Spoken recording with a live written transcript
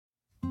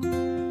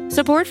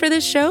Support for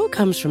this show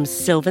comes from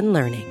Sylvan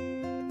Learning.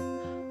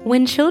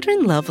 When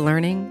children love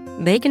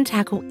learning, they can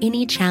tackle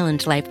any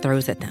challenge life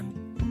throws at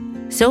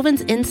them.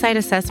 Sylvan's Insight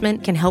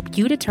Assessment can help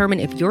you determine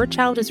if your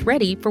child is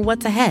ready for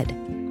what's ahead.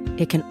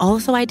 It can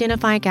also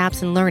identify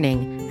gaps in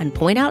learning and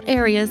point out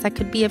areas that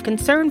could be of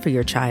concern for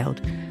your child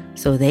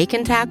so they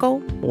can tackle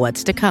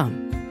what's to come.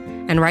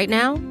 And right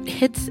now,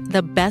 it's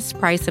the best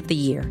price of the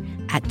year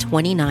at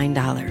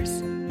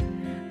 $29.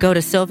 Go to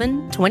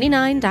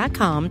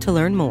sylvan29.com to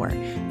learn more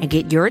and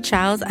get your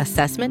child's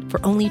assessment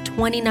for only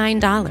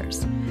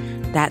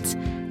 $29. That's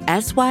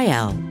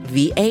SYLVAN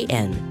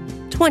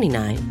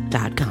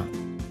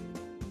 29.com.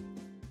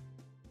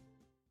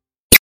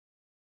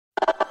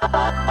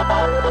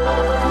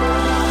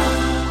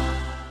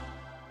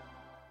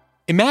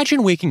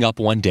 Imagine waking up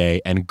one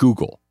day and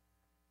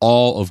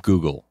all of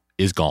Google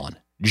is gone.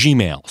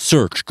 Gmail,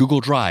 Search, Google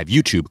Drive,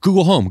 YouTube,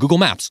 Google Home, Google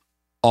Maps,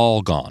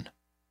 all gone.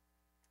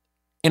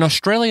 In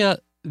Australia,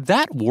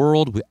 that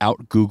world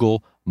without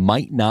Google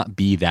might not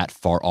be that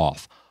far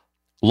off.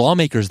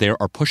 Lawmakers there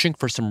are pushing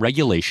for some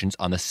regulations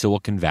on the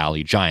Silicon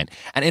Valley giant.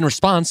 And in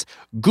response,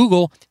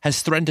 Google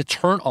has threatened to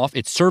turn off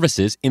its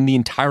services in the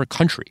entire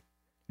country.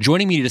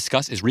 Joining me to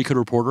discuss is Recode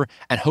reporter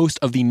and host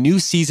of the new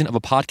season of a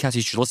podcast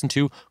you should listen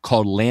to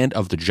called Land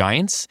of the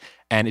Giants,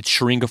 and it's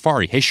Shireen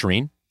Ghaffari. Hey,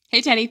 Shireen.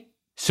 Hey, Teddy.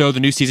 So the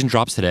new season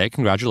drops today.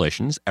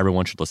 Congratulations.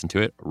 Everyone should listen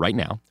to it right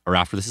now or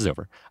after this is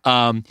over.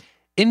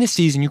 In this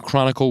season, you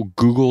chronicle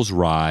Google's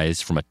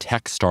rise from a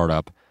tech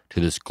startup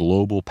to this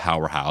global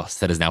powerhouse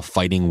that is now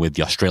fighting with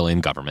the Australian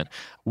government.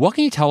 What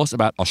can you tell us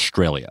about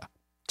Australia?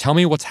 Tell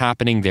me what's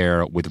happening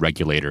there with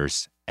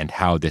regulators and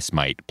how this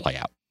might play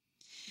out.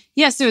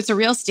 Yeah, so it's a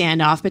real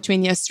standoff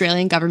between the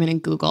Australian government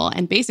and Google.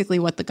 And basically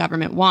what the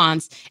government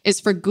wants is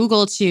for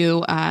Google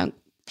to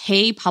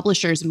pay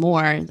publishers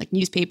more, like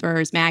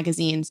newspapers,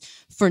 magazines,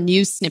 for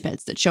news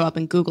snippets that show up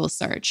in Google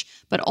search.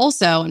 But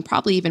also, and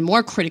probably even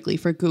more critically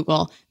for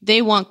Google,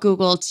 they want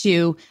Google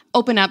to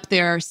open up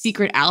their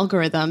secret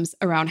algorithms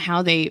around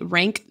how they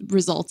rank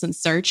results in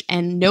search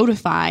and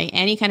notify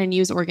any kind of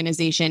news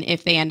organization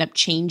if they end up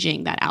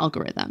changing that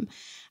algorithm.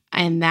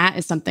 And that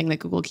is something that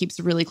Google keeps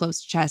really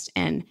close to chest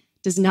and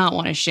does not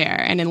want to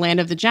share. And in Land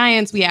of the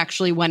Giants, we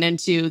actually went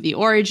into the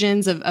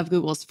origins of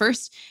Google's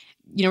first,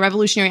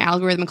 revolutionary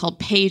algorithm called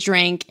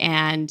PageRank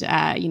and,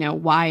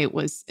 why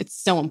it's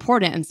so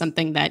important and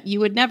something that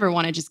you would never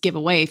want to just give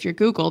away if you're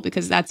Google,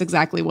 because that's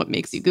exactly what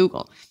makes you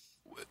Google.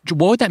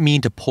 What would that mean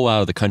to pull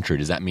out of the country?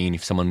 Does that mean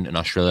if someone in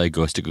Australia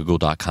goes to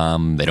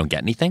google.com, they don't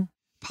get anything?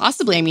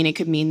 Possibly. I mean, it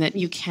could mean that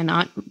you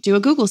cannot do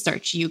a Google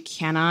search. You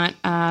cannot,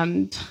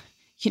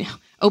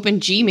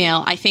 open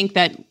Gmail. I think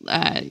that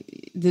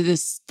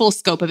this full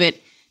scope of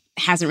it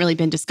hasn't really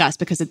been discussed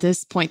because at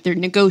this point they're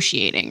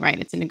negotiating, right?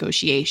 It's a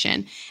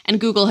negotiation. And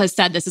Google has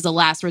said this is a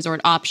last resort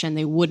option.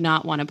 They would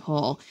not want to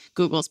pull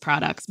Google's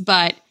products.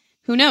 But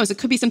who knows? It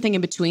could be something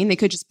in between. They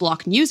could just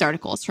block news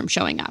articles from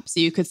showing up.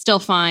 So you could still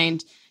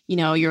find,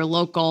 your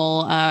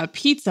local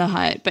Pizza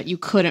Hut, but you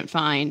couldn't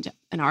find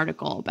an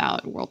article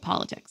about world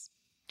politics.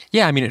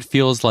 Yeah, I mean, it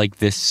feels like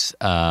this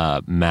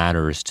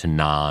matters to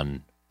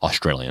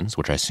non-Australians,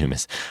 which I assume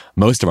is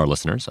most of our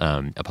listeners.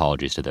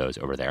 Apologies to those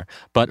over there.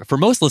 But for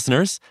most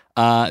listeners,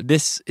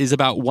 this is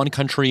about one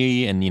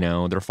country and,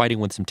 they're fighting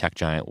with some tech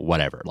giant,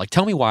 whatever. Like,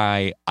 tell me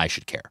why I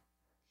should care.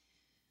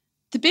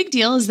 The big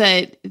deal is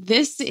that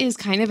this is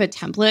kind of a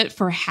template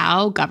for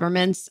how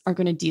governments are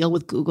going to deal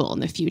with Google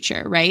in the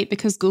future, right?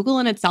 Because Google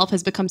in itself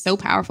has become so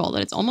powerful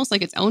that it's almost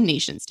like its own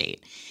nation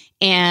state.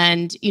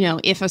 And,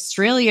 if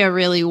Australia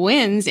really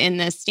wins in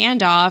this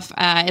standoff,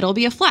 it'll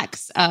be a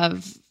flex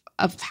of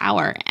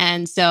power.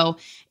 And so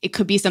it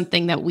could be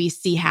something that we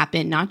see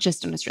happen, not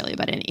just in Australia,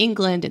 but in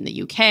England, in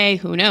the UK,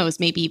 who knows,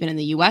 maybe even in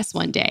the US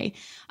one day.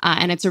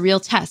 And it's a real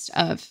test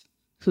of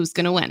who's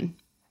going to win.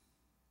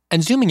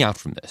 And zooming out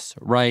from this,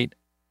 right?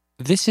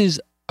 This is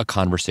a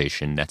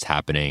conversation that's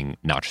happening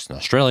not just in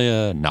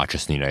Australia, not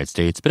just in the United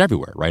States, but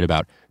everywhere, right?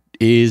 About,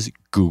 is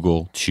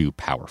Google too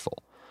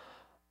powerful?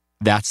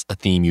 That's a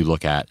theme you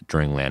look at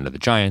during Land of the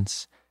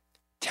Giants.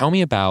 Tell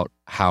me about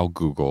how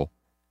Google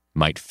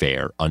might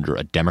fare under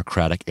a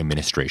Democratic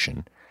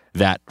administration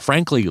that,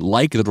 frankly,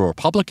 like the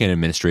Republican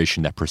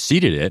administration that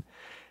preceded it,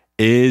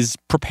 is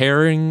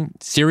preparing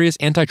serious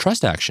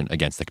antitrust action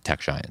against the tech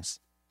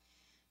giants.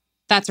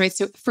 That's right.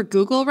 So for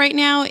Google right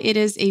now, it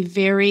is a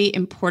very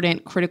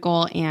important,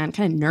 critical, and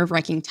kind of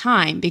nerve-wracking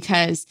time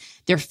because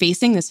they're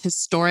facing this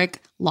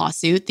historic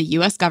lawsuit. The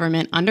U.S.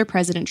 government under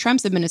President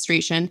Trump's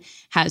administration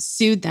has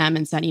sued them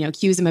and said,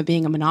 accused them of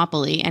being a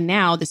monopoly. And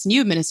now this new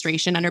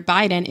administration under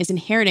Biden is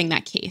inheriting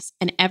that case.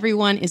 And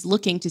everyone is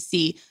looking to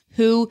see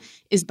who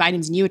is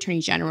Biden's new attorney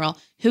general.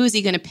 Who is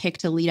he going to pick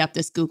to lead up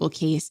this Google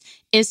case?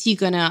 Is he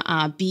going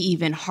to be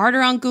even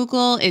harder on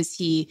Google? Is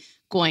he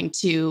going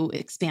to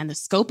expand the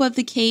scope of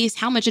the case?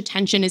 How much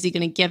attention is he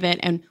going to give it?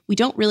 And we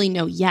don't really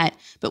know yet,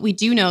 but we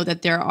do know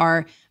that there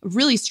are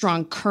really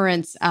strong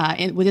currents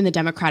within the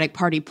Democratic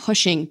Party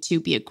pushing to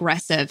be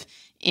aggressive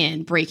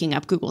in breaking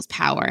up Google's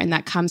power. And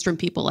that comes from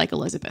people like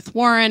Elizabeth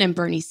Warren and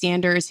Bernie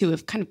Sanders, who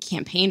have kind of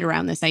campaigned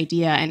around this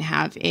idea and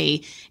have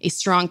a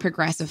strong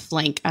progressive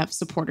flank of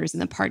supporters in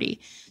the party.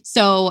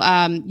 So,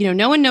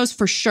 no one knows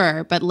for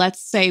sure, but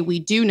let's say we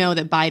do know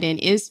that Biden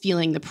is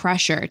feeling the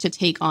pressure to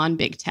take on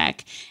big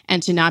tech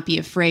and to not be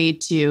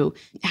afraid to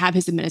have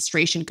his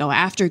administration go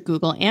after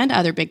Google and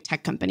other big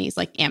tech companies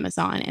like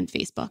Amazon and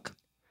Facebook.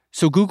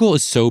 So Google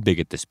is so big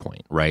at this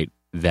point, right,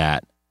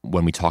 that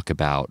when we talk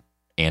about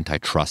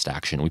antitrust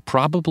action, we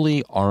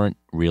probably aren't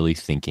really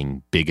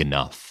thinking big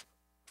enough,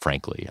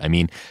 frankly. I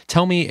mean,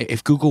 tell me,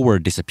 if Google were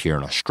to disappear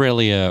in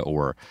Australia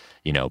or,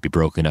 be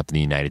broken up in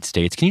the United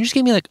States, can you just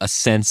give me like a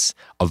sense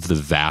of the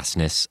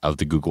vastness of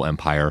the Google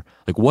empire?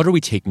 Like, what are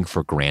we taking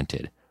for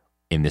granted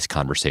in this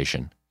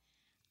conversation?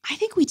 I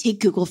think we take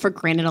Google for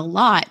granted a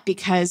lot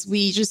because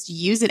we just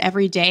use it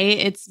every day.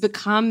 It's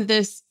become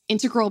this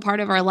integral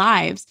part of our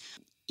lives.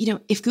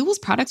 If Google's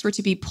products were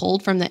to be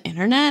pulled from the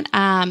internet,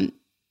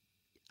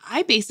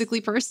 I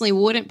basically personally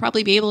wouldn't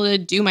probably be able to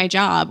do my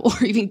job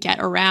or even get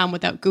around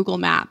without Google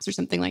Maps or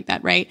something like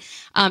that, right?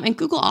 And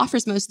Google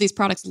offers most of these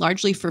products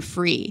largely for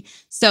free.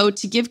 So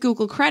to give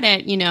Google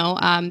credit,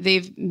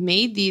 they've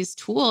made these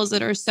tools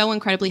that are so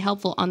incredibly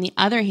helpful. On the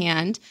other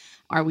hand,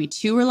 are we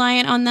too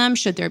reliant on them?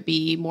 Should there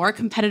be more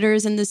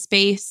competitors in this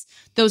space?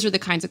 Those are the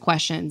kinds of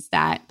questions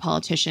that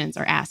politicians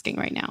are asking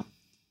right now.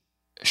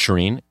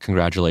 Shireen,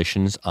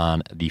 congratulations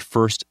on the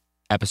first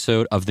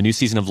episode of the new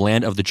season of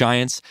Land of the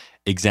Giants,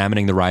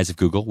 examining the rise of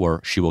Google,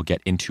 where she will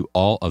get into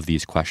all of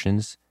these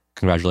questions.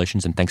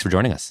 Congratulations, and thanks for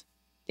joining us.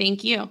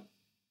 Thank you.